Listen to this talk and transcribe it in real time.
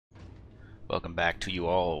Welcome back to you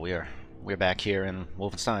all. We're back here in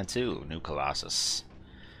Wolfenstein 2, New Colossus.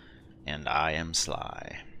 And I am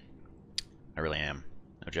Sly. I really am.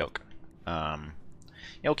 No joke. Yeah,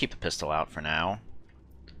 we'll keep the pistol out for now.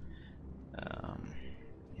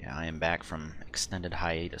 Yeah, I am back from extended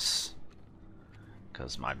hiatus.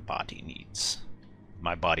 Because my body needs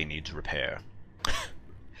repair.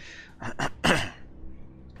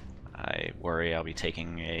 I worry I'll be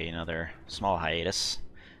taking another small hiatus,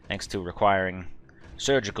 thanks to requiring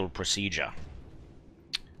surgical procedure.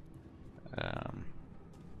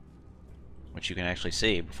 Which you can actually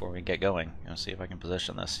see before we get going. Let's see if I can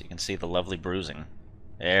position this. You can see the lovely bruising.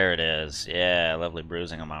 There it is. Yeah, lovely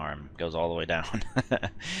bruising on my arm. Goes all the way down.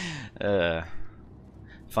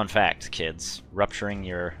 Fun fact, kids. Rupturing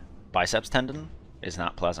your biceps tendon is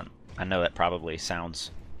not pleasant. I know that probably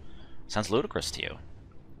sounds ludicrous to you.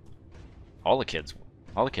 All the kids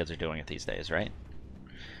are doing it these days, right?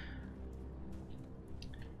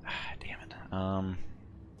 Damn it.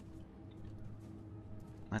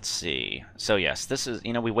 Let's see. So yes, this is,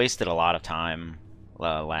 we wasted a lot of time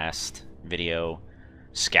last video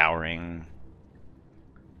scouring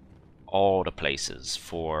all the places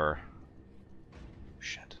for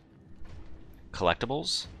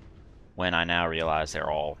collectibles, when I now realize they're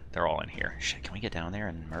all in here. Shit, can we get down there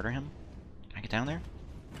and murder him? Can I get down there?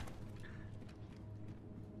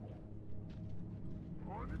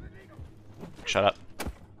 Shut up.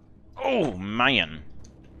 Oh, man.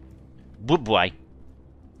 Boy.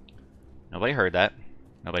 Nobody heard that.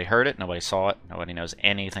 Nobody heard it. Nobody saw it. Nobody knows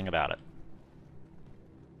anything about it.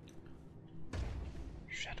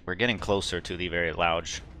 Shit, we're getting closer to the very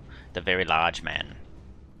large man.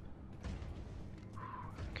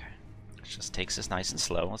 Okay. Let's just take this nice and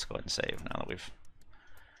slow. Let's go ahead and save now that we've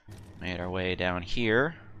made our way down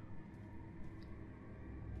here.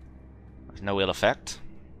 There's no ill effect.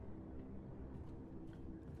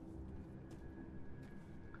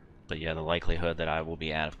 But yeah, the likelihood that I will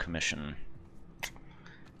be out of commission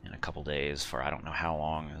in a couple days for I don't know how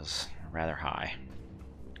long is rather high.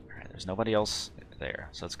 Alright, there's nobody else there,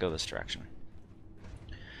 so let's go this direction.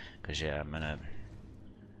 Because, yeah, I'm gonna...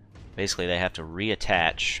 Basically, they have to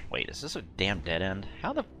reattach... Wait, is this a damn dead end?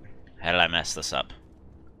 How did I mess this up?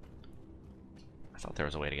 I thought there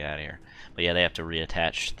was a way to get out of here. But yeah, they have to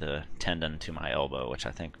reattach the tendon to my elbow, which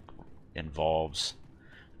I think involves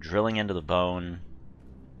drilling into the bone,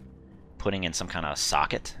 putting in some kind of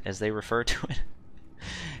socket, as they refer to it,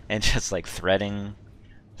 and just like threading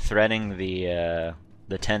the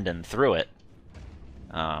tendon through it.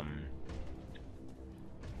 How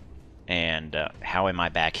am I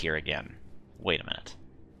back here again? Wait a minute.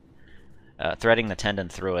 Threading the tendon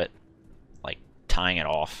through it, like tying it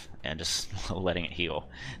off, and just letting it heal.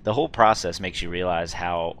 The whole process makes you realize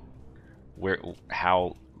how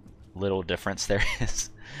little difference there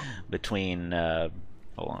is between. Hold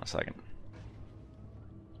on a second.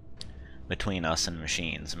 Between us and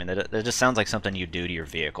machines. I mean, that just sounds like something you do to your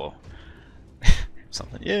vehicle.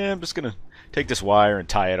 Something. Yeah, I'm just gonna take this wire and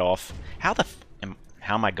tie it off. How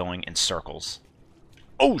am I going in circles?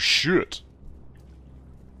 Oh shit!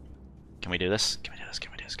 Can we do this? Can we do this?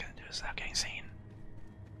 Can we do this? Can we do this without getting seen?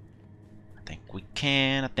 I think we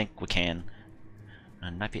can. I think we can.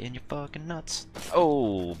 I'll knife you in your fucking nuts.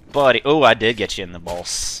 Oh, buddy. Oh, I did get you in the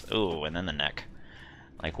balls. Oh, and then the neck.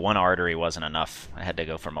 Like, one artery wasn't enough. I had to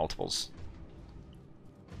go for multiples.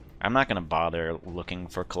 I'm not gonna bother looking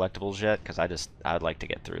for collectibles yet, because I'd like to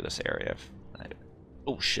get through this area.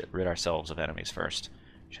 Oh shit, rid ourselves of enemies first.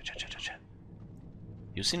 Shit.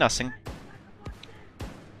 You see nothing.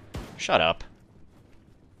 Shut up.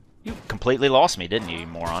 You completely lost me, didn't you, you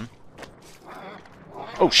moron?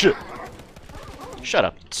 Oh shit. Shut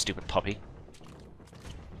up, stupid puppy.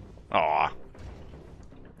 Aw.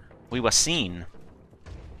 We were seen.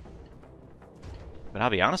 But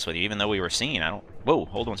I'll be honest with you, even though we were seen, I don't... Whoa,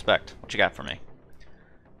 hold on, Spect. What you got for me?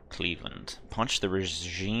 Cleveland. Punch the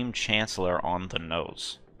regime chancellor on the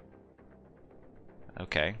nose.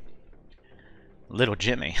 Okay. Little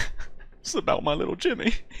Jimmy. It's about my little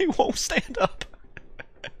Jimmy. He won't stand up.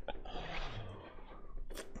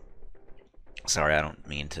 Sorry, I don't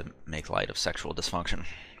mean to make light of sexual dysfunction.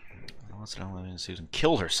 Susan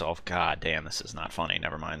killed herself. God damn, this is not funny.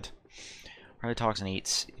 Never mind. Probably talks and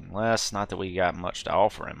eats less. Not that we got much to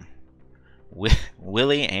offer him.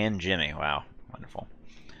 Willie and Jimmy. Wow. Wonderful.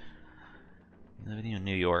 Living in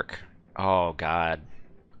New York. Oh, God.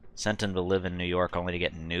 Sent him to live in New York only to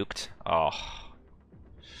get nuked. Oh.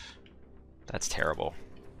 That's terrible.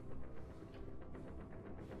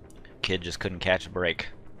 Kid just couldn't catch a break.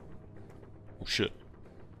 Oh, shit.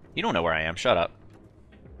 You don't know where I am. Shut up.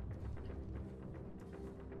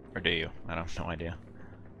 Or do you? I have no idea.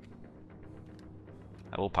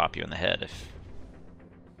 I will pop you in the head if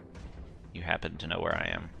you happen to know where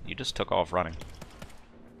I am. You just took off running.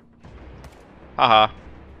 Haha.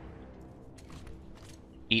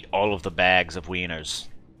 Eat all of the bags of wieners.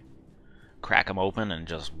 Crack them open and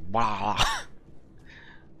just wah.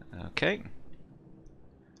 Okay.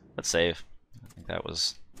 Let's save. I think that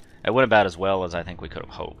went about as well as I think we could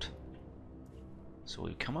have hoped. So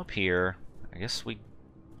we come up here. I guess we...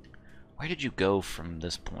 Where did you go from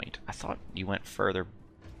this point? I thought you went further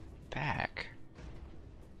back.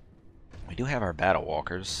 We do have our battle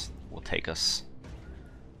walkers. Will take us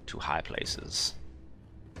to high places.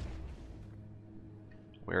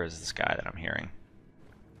 Where is this guy that I'm hearing?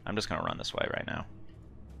 I'm just gonna run this way right now.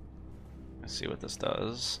 Let's see what this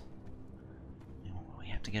does. We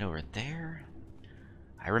have to get over there.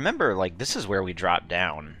 I remember, like, this is where we dropped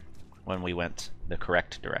down when we went the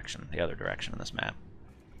correct direction, the other direction in this map.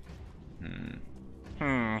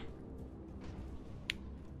 Oh,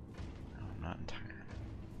 not entirely.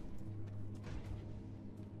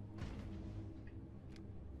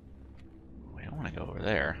 We don't want to go over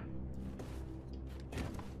there.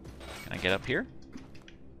 Can I get up here?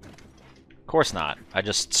 Of course not. I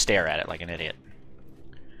just stare at it like an idiot.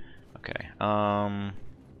 Okay,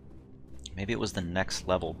 maybe it was the next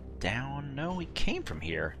level down? No, we came from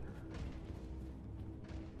here.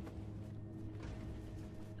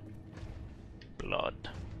 Blood.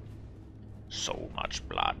 So much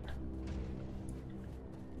blood.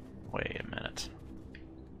 Wait a minute.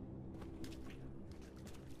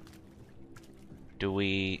 Do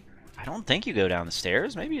we... I don't think you go down the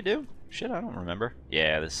stairs. Maybe you do. Shit, I don't remember.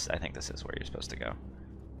 Yeah, I think this is where you're supposed to go.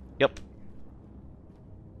 Yep.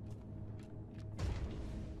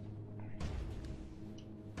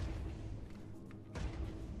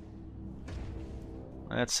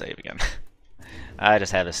 Let's save again. I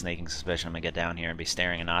just have a sneaking suspicion I'm gonna get down here and be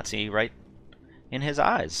staring a Nazi right in his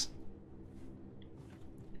eyes.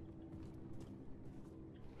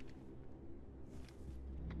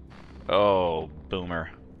 Oh,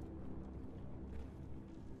 boomer.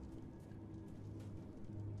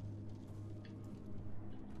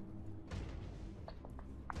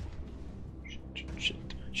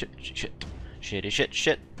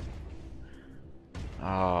 Shit.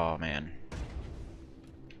 Oh, man.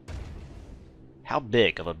 How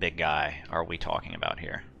big of a big guy are we talking about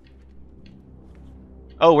here?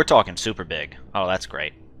 Oh, we're talking super big. Oh, that's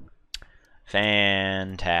great.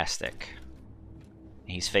 Fantastic.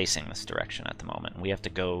 He's facing this direction at the moment. We have to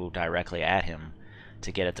go directly at him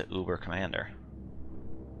to get at the Uber Commander.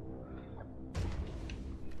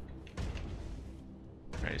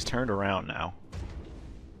 Alright, he's turned around now.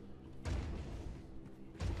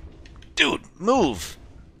 Dude, move!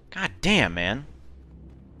 God damn, man.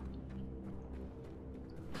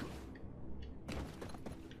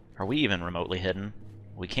 Are we even remotely hidden?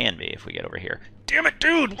 We can be if we get over here. Damn it,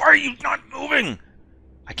 dude! Why are you not moving?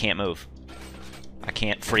 I can't move. I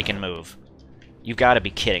can't freaking move. You gotta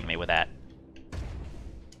be kidding me with that.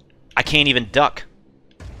 I can't even duck.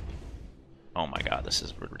 Oh my god, this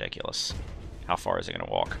is ridiculous. How far is it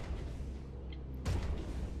gonna walk?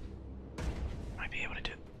 Might be able to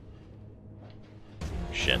do...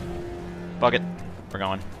 Shit. Bug it. We're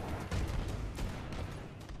going.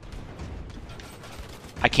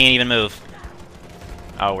 I can't even move.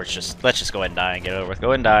 Oh, let's just go ahead and die and get it over with. Go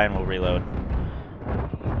ahead and die and we'll reload.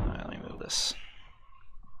 Alright, let me move this.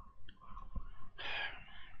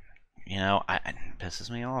 You know, it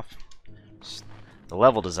pisses me off. Just the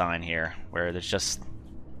level design here, where there's just,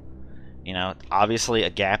 you know, obviously a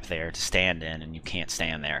gap there to stand in, and you can't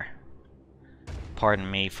stand there.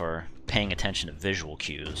 Pardon me for paying attention to visual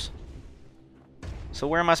cues. So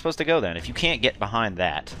where am I supposed to go then? If you can't get behind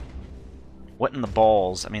that, what in the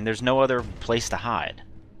balls? I mean, there's no other place to hide,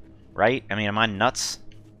 right? I mean, am I nuts?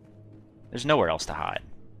 There's nowhere else to hide.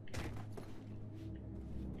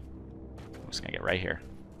 I'm just gonna get right here.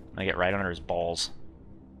 I'm gonna get right under his balls.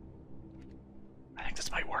 I think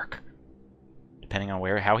this might work. Depending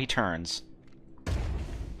on how he turns.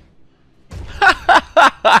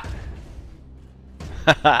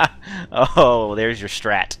 Oh, there's your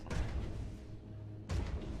strat.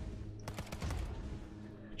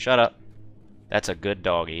 Shut up. That's a good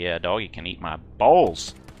doggy. Yeah, doggy can eat my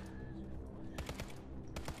balls.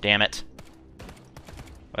 Damn it.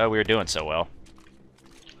 Well, we were doing so well.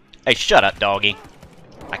 Hey, shut up, doggy.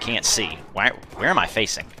 I can't see. Where am I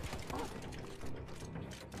facing?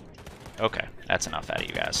 Okay, that's enough out of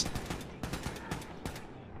you guys.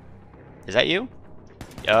 Is that you?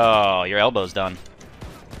 Oh, your elbow's done.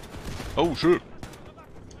 Oh, shit.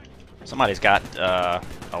 Somebody's got a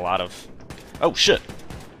lot of... Oh, shit.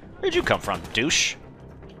 Where'd you come from, douche?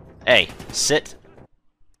 Hey, sit.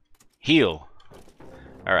 Heal.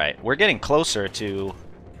 Alright, we're getting closer to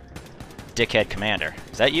Dickhead Commander.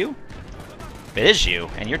 Is that you? It is you,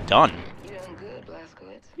 and you're done. You doing good,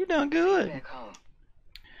 Blazkowicz? You're doing good. Back home.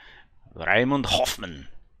 Raymond Hofmann.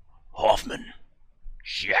 Hofmann.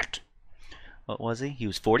 Shit. What was he? He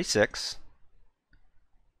was 46.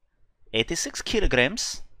 86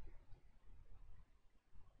 kilograms.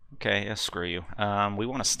 Okay, yeah, screw you. We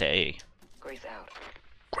want to stay. Grace out.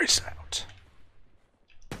 Grace out.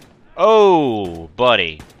 Oh,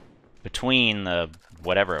 buddy. Between the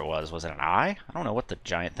whatever it was it an eye? I don't know what the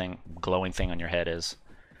giant thing, glowing thing on your head is.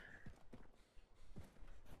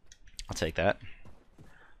 I'll take that.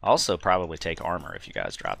 I'll also probably take armor if you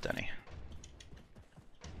guys dropped any.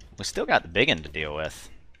 We still got the biggin to deal with.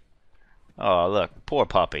 Oh, look, poor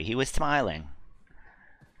puppy. He was smiling.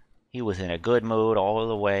 He was in a good mood all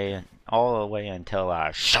the way until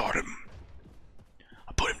I shot him.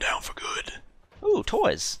 I put him down for good. Ooh,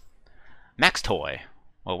 toys. Max toy.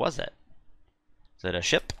 What was it? Is it a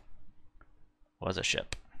ship? Was a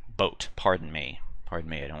ship. Boat. Pardon me. Pardon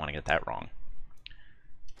me, I don't want to get that wrong.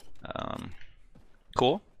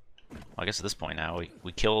 Cool. Well, I guess at this point now,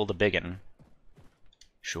 we kill the biggin.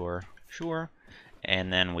 Sure, sure.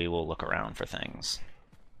 And then we will look around for things.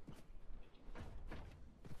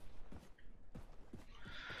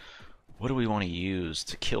 What do we want to use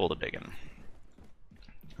to kill the biggin?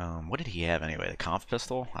 What did he have anyway? The conf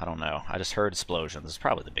pistol? I don't know. I just heard explosions. This is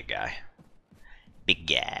probably the big guy. Big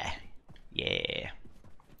guy. Yeah.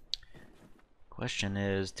 Question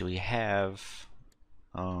is, do we have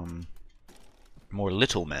more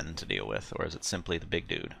little men to deal with, or is it simply the big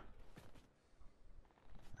dude?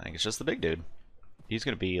 I think it's just the big dude. He's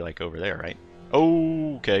gonna be like over there, right?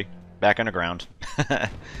 Oh, okay. Back underground.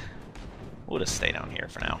 We'll just stay down here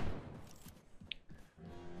for now.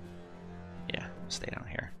 Yeah, stay down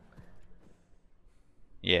here.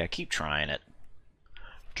 Yeah, keep trying it.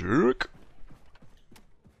 Dick.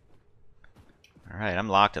 Alright, I'm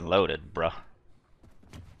locked and loaded, bruh.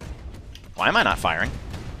 Why am I not firing?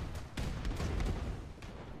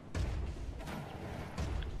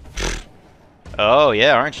 Oh,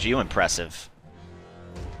 yeah, aren't you impressive?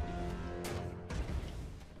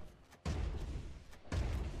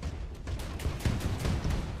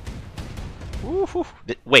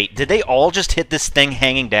 Wait, did they all just hit this thing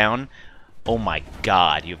hanging down? Oh my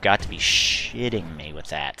god, you've got to be shitting me with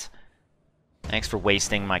that. Thanks for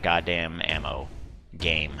wasting my goddamn ammo.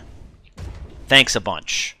 Game. Thanks a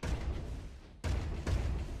bunch.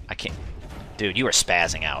 I can't... Dude, you are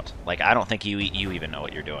spazzing out. Like, I don't think you even know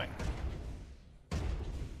what you're doing.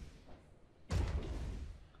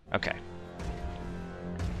 Okay.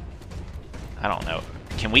 I don't know.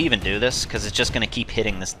 Can we even do this? Because it's just going to keep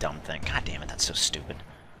hitting this dumb thing. God damn it, that's so stupid.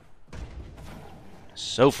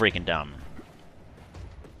 So freaking dumb.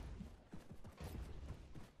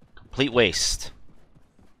 Complete waste.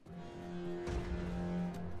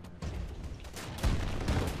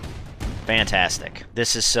 Fantastic.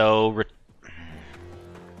 This is so...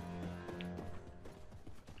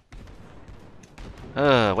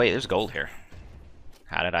 wait, there's gold here.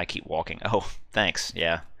 How did I keep walking? Oh, thanks,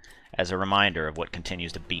 yeah. As a reminder of what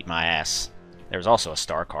continues to beat my ass. There's also a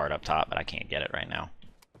star card up top, but I can't get it right now.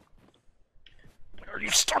 What are you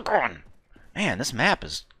stuck on? Man, this map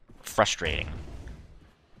is frustrating.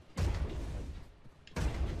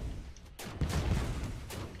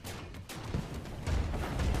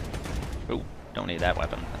 Ooh, don't need that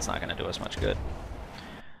weapon. That's not going to do us much good.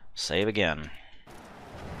 Save again.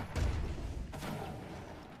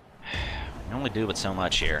 I only do but so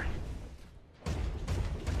much here.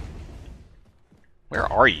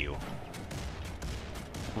 Where are you?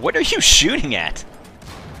 What are you shooting at?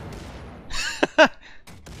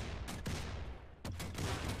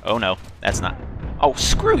 Oh no, that's not... Oh,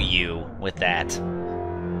 screw you with that.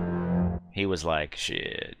 He was like,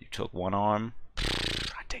 shit, you took one arm?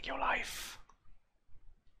 I take your life.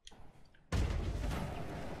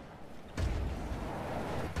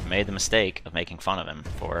 Made the mistake of making fun of him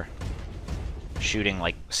for shooting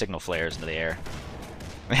like signal flares into the air.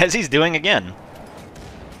 As he's doing again.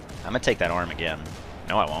 I'm gonna take that arm again.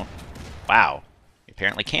 No, I won't. Wow. You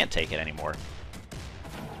apparently can't take it anymore.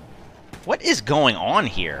 What is going on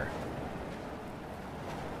here?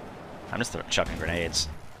 I'm just chucking grenades.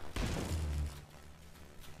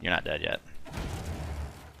 You're not dead yet.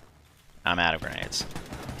 I'm out of grenades.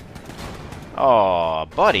 Oh,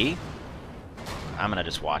 buddy. I'm gonna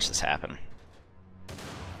just watch this happen.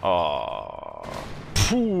 Oh.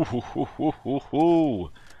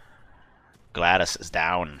 Gladys is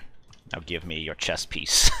down. Now give me your chess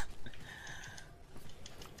piece.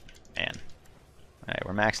 Alright,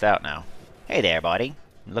 we're maxed out now. Hey there, buddy.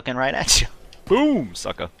 Looking right at you. Boom,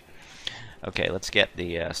 sucker. Okay, let's get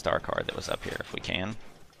the star card that was up here if we can.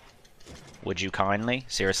 Would you kindly?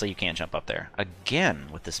 Seriously, you can't jump up there. Again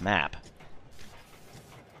with this map.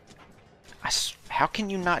 How can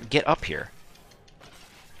you not get up here?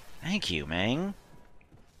 Thank you, man.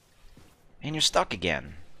 And you're stuck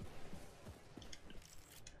again.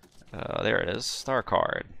 There it is. Star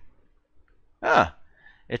card. Ah,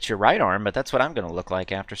 it's your right arm, but that's what I'm going to look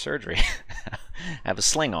like after surgery. I have a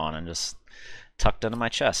sling on and just tucked into my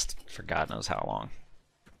chest for God knows how long.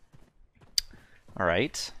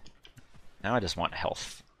 Alright. Now I just want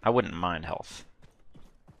health. I wouldn't mind health.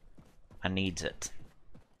 I needs it.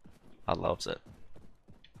 I loves it.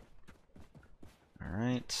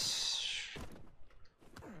 Alright.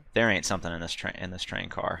 There ain't something in this train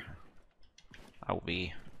car. I'll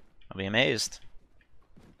be amazed.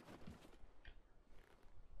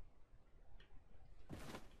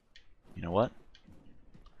 You know what?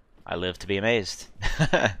 I live to be amazed.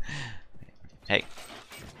 Hey.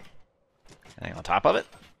 Anything on top of it?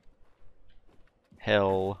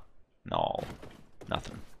 Hell no.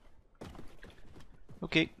 Nothing.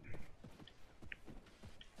 Okay.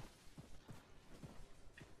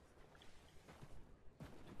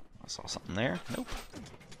 I saw something there. Nope.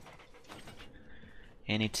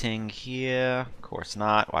 Anything here? Of course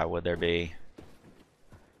not. Why would there be?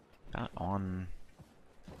 Not on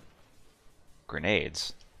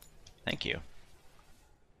grenades. Thank you.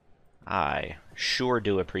 I sure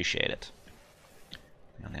do appreciate it.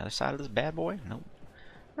 On the other side of this bad boy? Nope.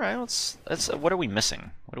 Alright, let's what are we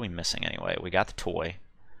missing? What are we missing anyway? We got the toy.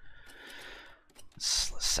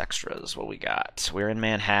 Let's extras. What we got? We're in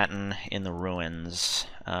Manhattan in the ruins.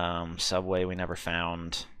 Subway we never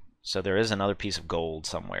found. So there is another piece of gold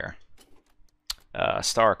somewhere.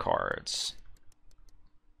 Star cards.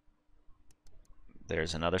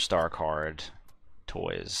 There's another star card.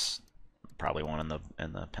 Toys. Probably one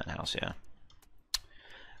in the penthouse, yeah.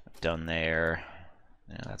 Done there.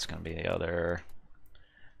 Yeah, that's gonna be the other.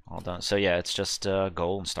 All done. So yeah, it's just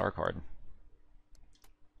gold and star card.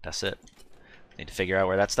 That's it. Need to figure out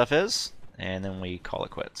where that stuff is, and then we call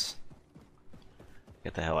it quits.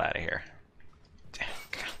 Get the hell out of here.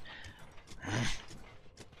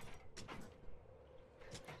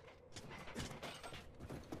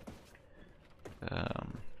 I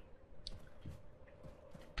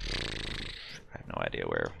have no idea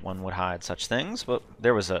where one would hide such things, but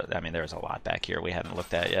there was a lot back here we hadn't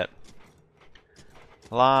looked at yet.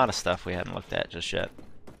 A lot of stuff we hadn't looked at just yet.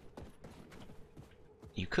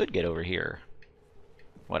 You could get over here.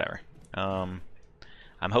 Whatever. I'm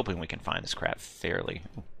hoping we can find this crap fairly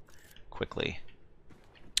quickly.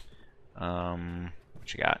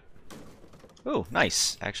 What you got? Ooh,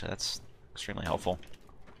 nice. Actually, that's extremely helpful.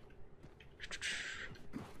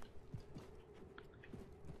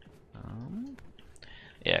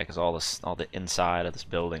 Yeah, because all the inside of this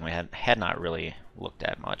building we had not really looked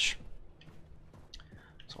at much.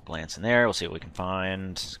 So we'll glance in there. We'll see what we can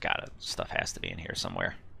find. Stuff has to be in here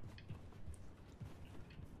somewhere.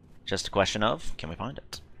 Just a question of, can we find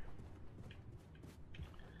it?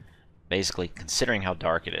 Basically, considering how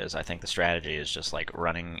dark it is, I think the strategy is just like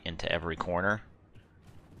running into every corner.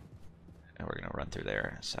 And we're gonna run through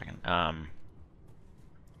there in a second.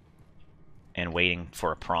 And waiting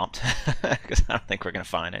for a prompt, because I don't think we're gonna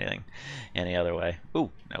find anything any other way. Ooh,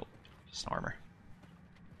 no, just armor.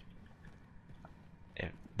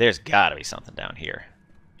 There's gotta be something down here.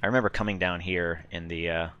 I remember coming down here in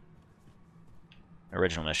the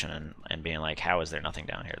original mission and being like, how is there nothing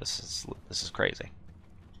down here? This is crazy.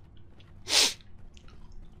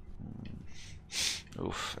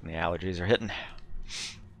 Oof, and the allergies are hitting.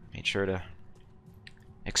 Made sure to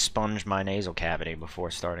expunge my nasal cavity before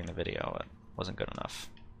starting the video. It wasn't good enough.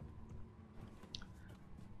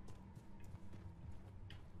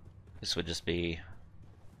 This would just be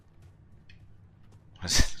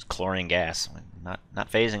chlorine gas.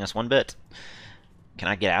 Not phasing us one bit. Can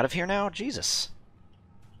I get out of here now? Jesus.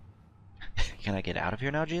 Can I get out of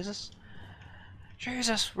here now, Jesus?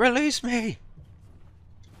 Jesus, release me!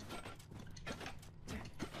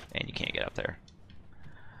 And you can't get up there.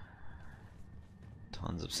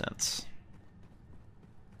 Tons of sense.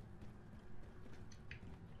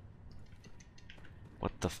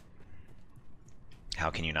 What the f... How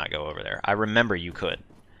can you not go over there? I remember you could.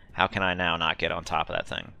 How can I now not get on top of that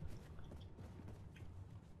thing?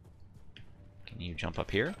 Can you jump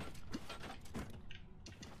up here?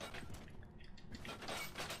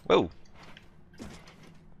 Whoa!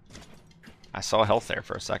 I saw health there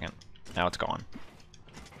for a second. Now it's gone.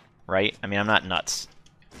 Right? I mean, I'm not nuts.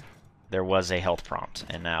 There was a health prompt,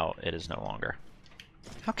 and now it is no longer.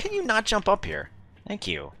 How can you not jump up here? Thank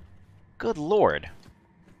you. Good lord.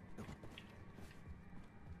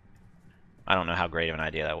 I don't know how great of an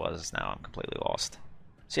idea that was. Now I'm completely lost.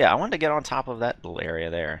 So yeah, I wanted to get on top of that little area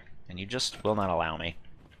there, and you just will not allow me.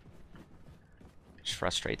 Which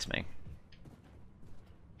frustrates me.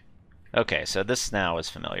 Okay, so this now is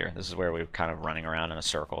familiar. This is where we're kind of running around in a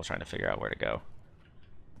circle trying to figure out where to go.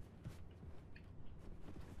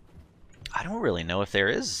 I don't really know if there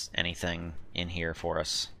is anything in here for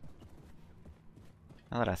us.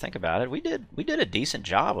 Now that I think about it, we did a decent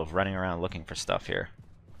job of running around looking for stuff here.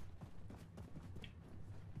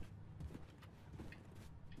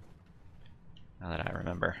 Now that I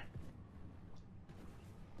remember.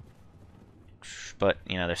 But,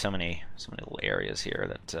 you know, there's so many little areas here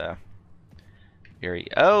that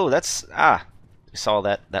oh, that's we saw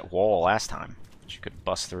that wall last time that you could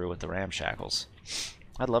bust through with the ramshackles.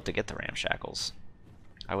 I'd love to get the ramshackles.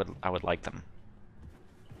 I would like them.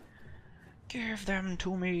 Give them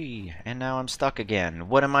to me. And now I'm stuck again.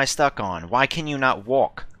 What am I stuck on? Why can you not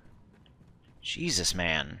walk? Jesus,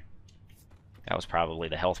 man. That was probably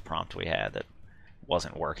the health prompt we had that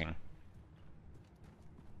wasn't working.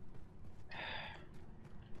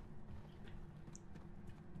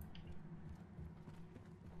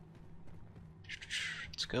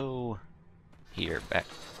 Let's go here, back.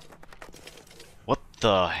 What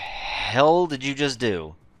the hell did you just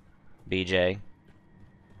do, BJ?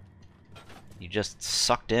 You just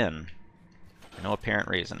sucked in for no apparent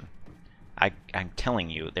reason. I'm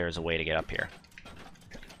telling you, there's a way to get up here.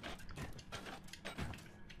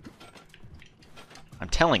 I'm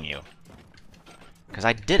telling you. Because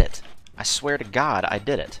I did it. I swear to God, I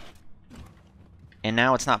did it. And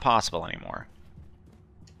now it's not possible anymore.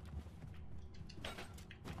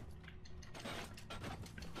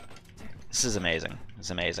 This is amazing. It's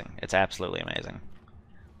amazing. It's absolutely amazing.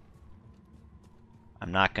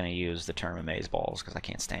 I'm not going to use the term amazeballs because I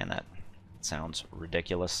can't stand that. It sounds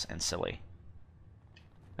ridiculous and silly.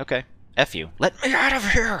 Okay. F you. Let me out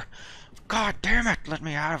of here! God damn it! Let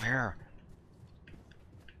me out of here!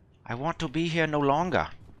 I want to be here no longer.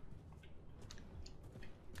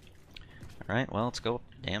 Alright, well, let's go up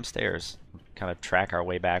the damn stairs. Kind of track our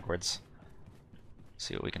way backwards.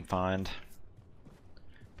 See what we can find.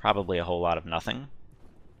 Probably a whole lot of nothing.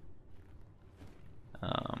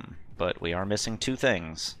 But we are missing two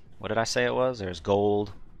things. What did I say it was? There's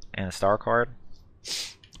gold and a star card,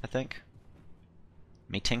 I think.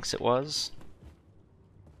 Methinks it was.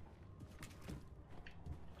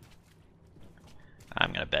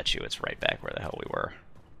 I'm gonna bet you it's right back where the hell we were.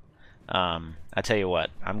 I tell you what,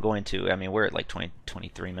 I'm going to, I mean, we're at like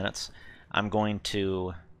 23 minutes. I'm going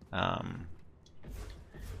to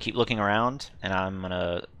keep looking around, and I'm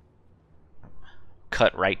gonna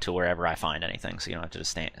cut right to wherever I find anything, so you don't have to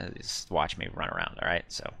just watch me run around. All right,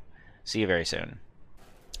 so see you very soon.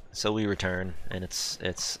 So we return, and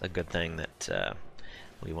it's a good thing that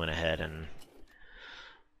we went ahead and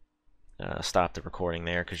stopped the recording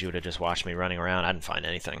there, because you would have just watched me running around. I didn't find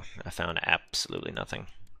anything. I found absolutely nothing.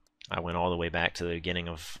 I went all the way back to the beginning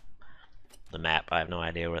of the map. I have no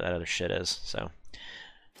idea where that other shit is. So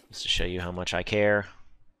just to show you how much I care.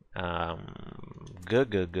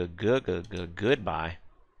 Goodbye.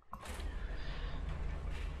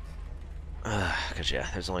 Because yeah,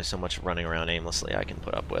 there's only so much running around aimlessly I can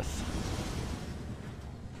put up with.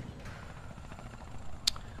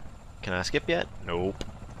 Can I skip yet? Nope.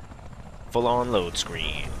 Full on load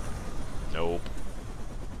screen. Nope.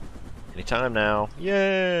 Anytime now.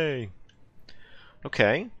 Yay!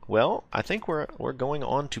 Okay, well, I think we're going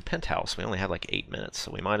on to Penthouse. We only have like 8 minutes,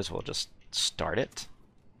 so we might as well just start it.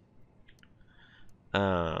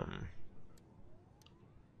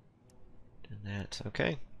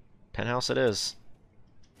 Okay. Penthouse it is.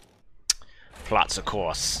 Plots of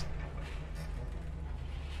course.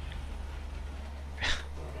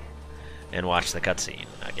 And watch the cutscene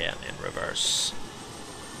again in reverse.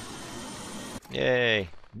 Yay.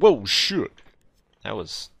 Whoa, shit. That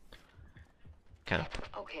was kind of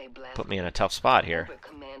put me in a tough spot here.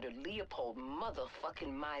 Commander Leopold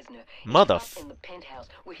motherfucking Meissner Motherf... in the penthouse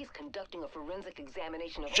where he's conducting a forensic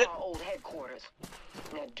examination of Shit. our old headquarters.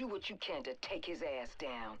 Now do what you can to take his ass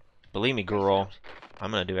down. Believe me, girl,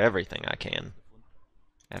 I'm gonna do everything I can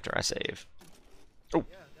after I save. Oh.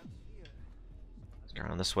 Let's go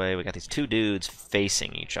around this way. We got these two dudes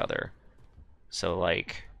facing each other. So,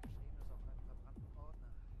 like,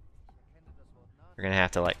 we're gonna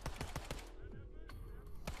have to, like,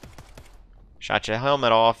 shot your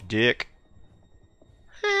helmet off, dick.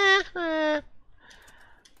 That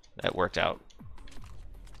worked out,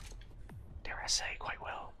 dare I say, quite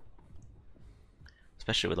well.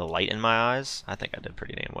 especially with the light in my eyes. I think I did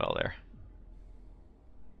pretty damn well there.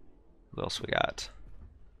 Who else we got?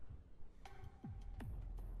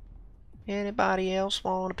 Anybody else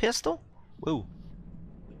want a pistol? Woo.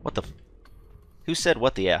 What the... Who said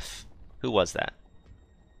what the F? Who was that?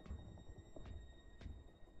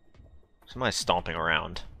 Somebody's stomping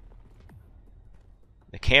around.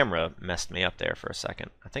 The camera messed me up there for a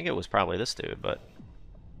second. I think it was probably this dude, but...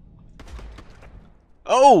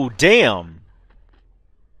 Oh, damn!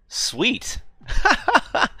 Sweet!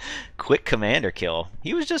 Quick commander kill.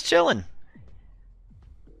 He was just chilling.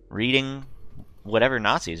 Reading whatever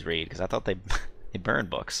Nazis read, because I thought they they burned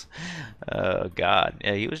books. Oh god.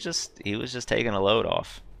 Yeah, he was just taking a load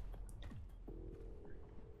off.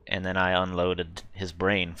 And then I unloaded his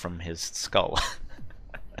brain from his skull.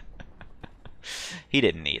 He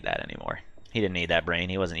didn't need that anymore. He didn't need that brain.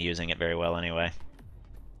 He wasn't using it very well anyway.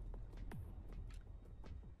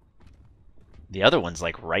 The other one's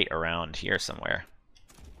like right around here somewhere.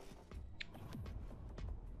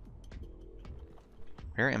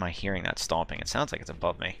 Where am I hearing that stomping? It sounds like it's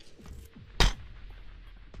above me.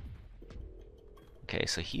 Okay,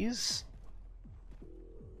 so he's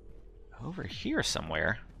over here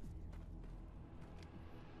somewhere.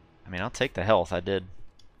 I mean, I'll take the health. I did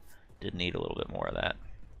need a little bit more of that.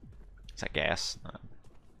 Is that gas?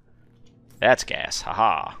 That's gas.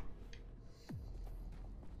 Haha.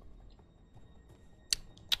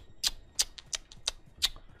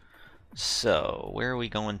 So, where are we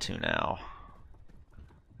going to now?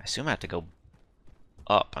 I assume I have to go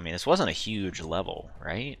up. I mean, this wasn't a huge level,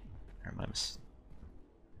 right? Or am I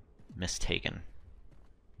mistaken?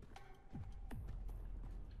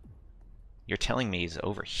 You're telling me he's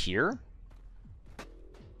over here?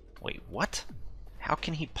 Wait, what? How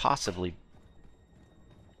can he possibly...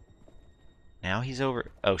 Now he's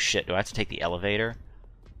over... Oh shit, do I have to take the elevator?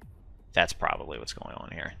 That's probably what's going on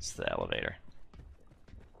here. It's the elevator.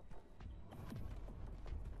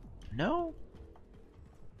 No?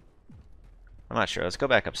 I'm not sure. Let's go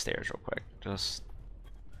back upstairs real quick. Just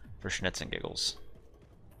for schnitz and giggles.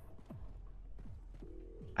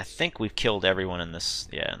 I think we've killed everyone in this,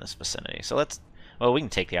 in this vicinity. So let's, well, we can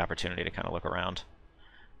take the opportunity to kind of look around.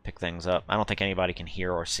 Pick things up. I don't think anybody can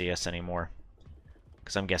hear or see us anymore.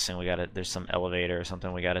 Because I'm guessing we gotta, there's some elevator or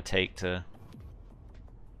something we gotta take to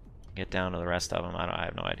get down to the rest of them. I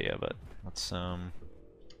have no idea, but let's,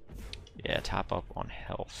 yeah, top up on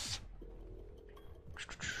health.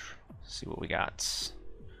 See what we got. It's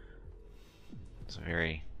a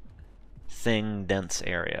very thin, dense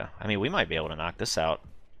area. I mean, we might be able to knock this out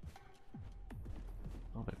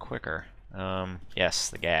a little bit quicker. Yes,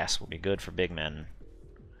 the gas will be good for big men.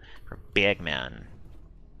 For big men.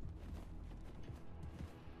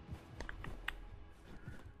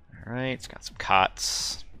 Alright, it's got some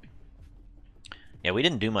cots. Yeah, we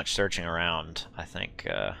didn't do much searching around, I think,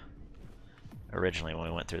 originally when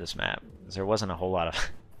we went through this map. There wasn't a whole lot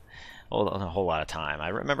of time. I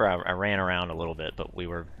remember I ran around a little bit, but we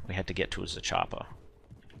had to get to Zachapa.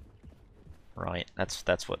 Right,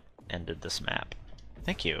 that's what ended this map.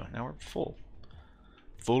 Thank you. Now we're full.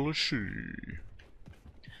 Full of shit.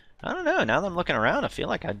 I don't know. Now that I'm looking around, I feel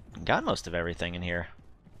like I got most of everything in here.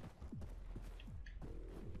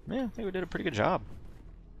 Yeah, I think we did a pretty good job.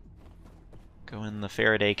 Go in the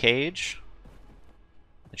Faraday cage.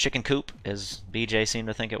 The chicken coop, as BJ seemed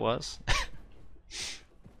to think it was.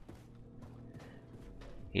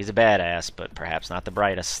 He's a badass, but perhaps not the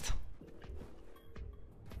brightest.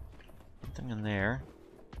 Nothing in there.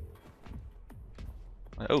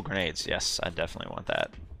 Oh, grenades. Yes, I definitely want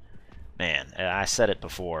that. Man, I said it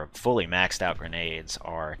before. Fully maxed out grenades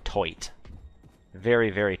are toit.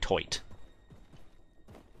 Very, very toit.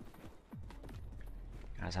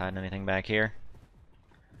 Guys hiding anything back here?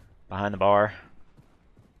 Behind the bar?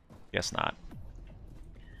 Guess not.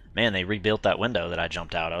 Man, they rebuilt that window that I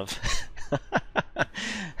jumped out of.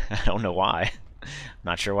 I don't know why. I'm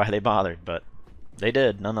not sure why they bothered, but they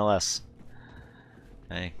did, nonetheless.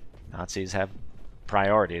 Hey, Nazis have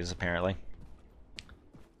priorities, apparently.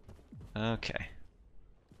 Okay.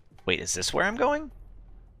 Wait, is this where I'm going?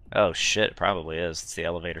 Oh shit, it probably is. It's the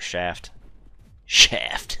elevator shaft.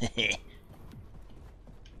 Shaft!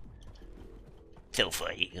 So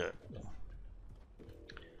funny.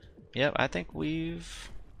 Yep, I think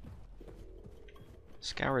we've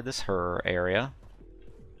scoured this area.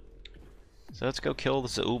 So let's go kill the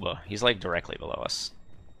Zauba. He's like directly below us.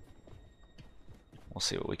 We'll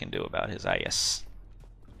see what we can do about his ass.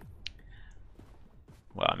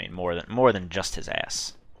 Well, I mean more than just his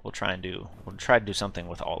ass. We'll try to do something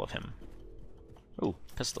with all of him. Ooh,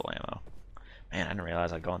 pistol ammo. Man, I didn't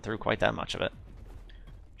realize I'd gone through quite that much of it.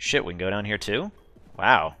 Shit, we can go down here too?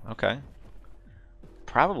 Wow, okay.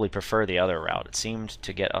 Probably prefer the other route. It seemed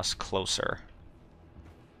to get us closer.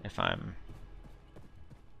 If I'm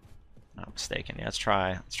not mistaken. Yeah, let's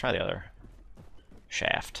try the other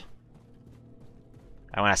shaft.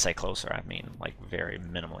 And when I say closer, I mean like very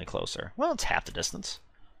minimally closer. Well, it's half the distance.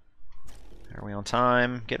 Are we on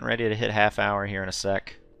time? Getting ready to hit half hour here in a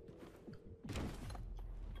sec.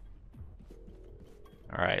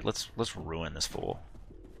 Alright, let's ruin this fool.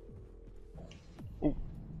 Ooh.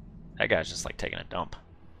 That guy's just like taking a dump.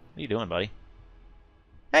 What are you doing, buddy?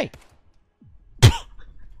 Hey!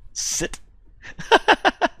 Sit!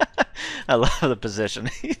 I love the position.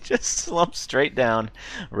 He just slumps straight down,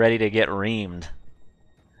 ready to get reamed.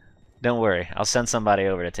 Don't worry, I'll send somebody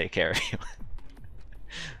over to take care of you.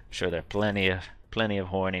 I'm sure there are plenty of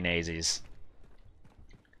horny nazies.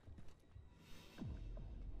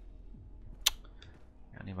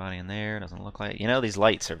 Got anybody in there? Doesn't look like. You know, these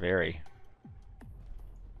lights are very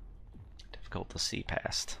difficult to see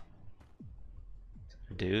past.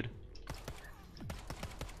 Dude.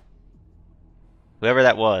 Whoever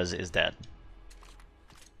that was is dead.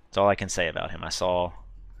 That's all I can say about him. I saw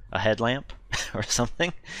a headlamp or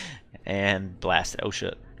something and blasted. Oh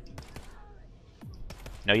shit.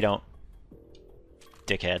 No, you don't.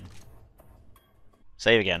 Dickhead.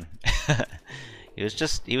 Save again.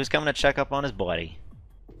 He was coming to check up on his buddy.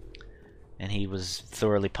 And he was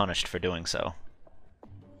thoroughly punished for doing so.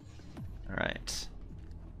 Alright.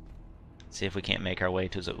 See if we can't make our way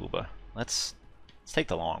to Zauba. Let's take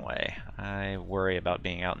the long way. I worry about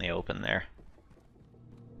being out in the open there.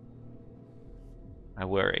 I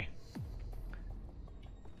worry.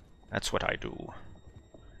 That's what I do.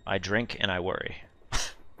 I drink and I worry.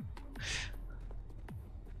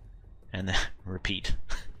 And then repeat.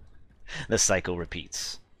 The cycle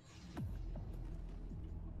repeats.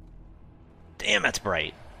 Damn, that's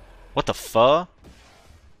bright. What the fuck?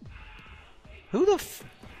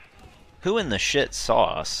 Who in the shit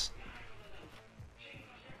saw us?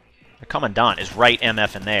 The Commandant is right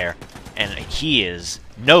MF in there, and he is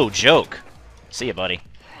no joke. See ya, buddy.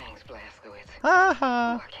 Thanks, Blazkowicz. Ha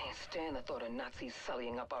ha. I can't stand the thought of Nazis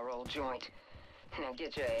sullying up our old joint. Now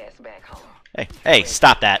get your ass back home. Hey,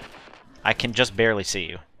 stop that. I can just barely see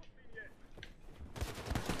you.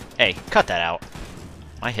 Hey, cut that out.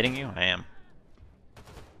 Am I hitting you? I am.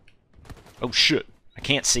 Oh shit. I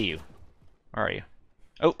can't see you. Where are you?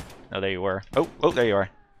 Oh, there you were. Oh, there you are.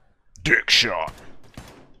 Dick shot.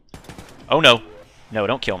 Oh no. No,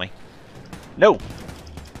 don't kill me. No!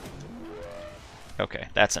 Okay,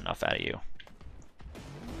 that's enough out of you.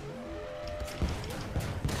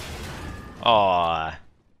 Aw.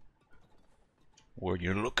 Were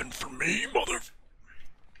you looking for me, mother...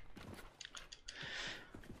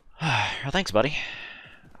 Well, thanks, buddy.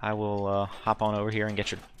 I will hop on over here and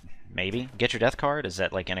get your... Maybe? Get your death card? Is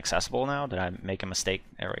that, like, inaccessible now? Did I make a mistake?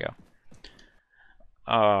 There we go.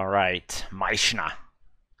 Alright. Meissner.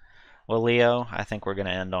 Well, Leo, I think we're going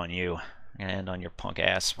to end on you. We're going to end on your punk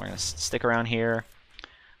ass. We're going to stick around here.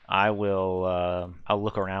 I'll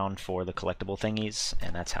look around for the collectible thingies,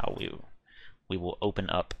 and that's how we will open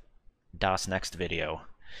up das next video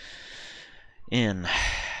in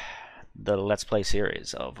the Let's Play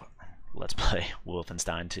series of Let's Play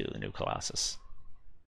Wolfenstein 2, The New Colossus.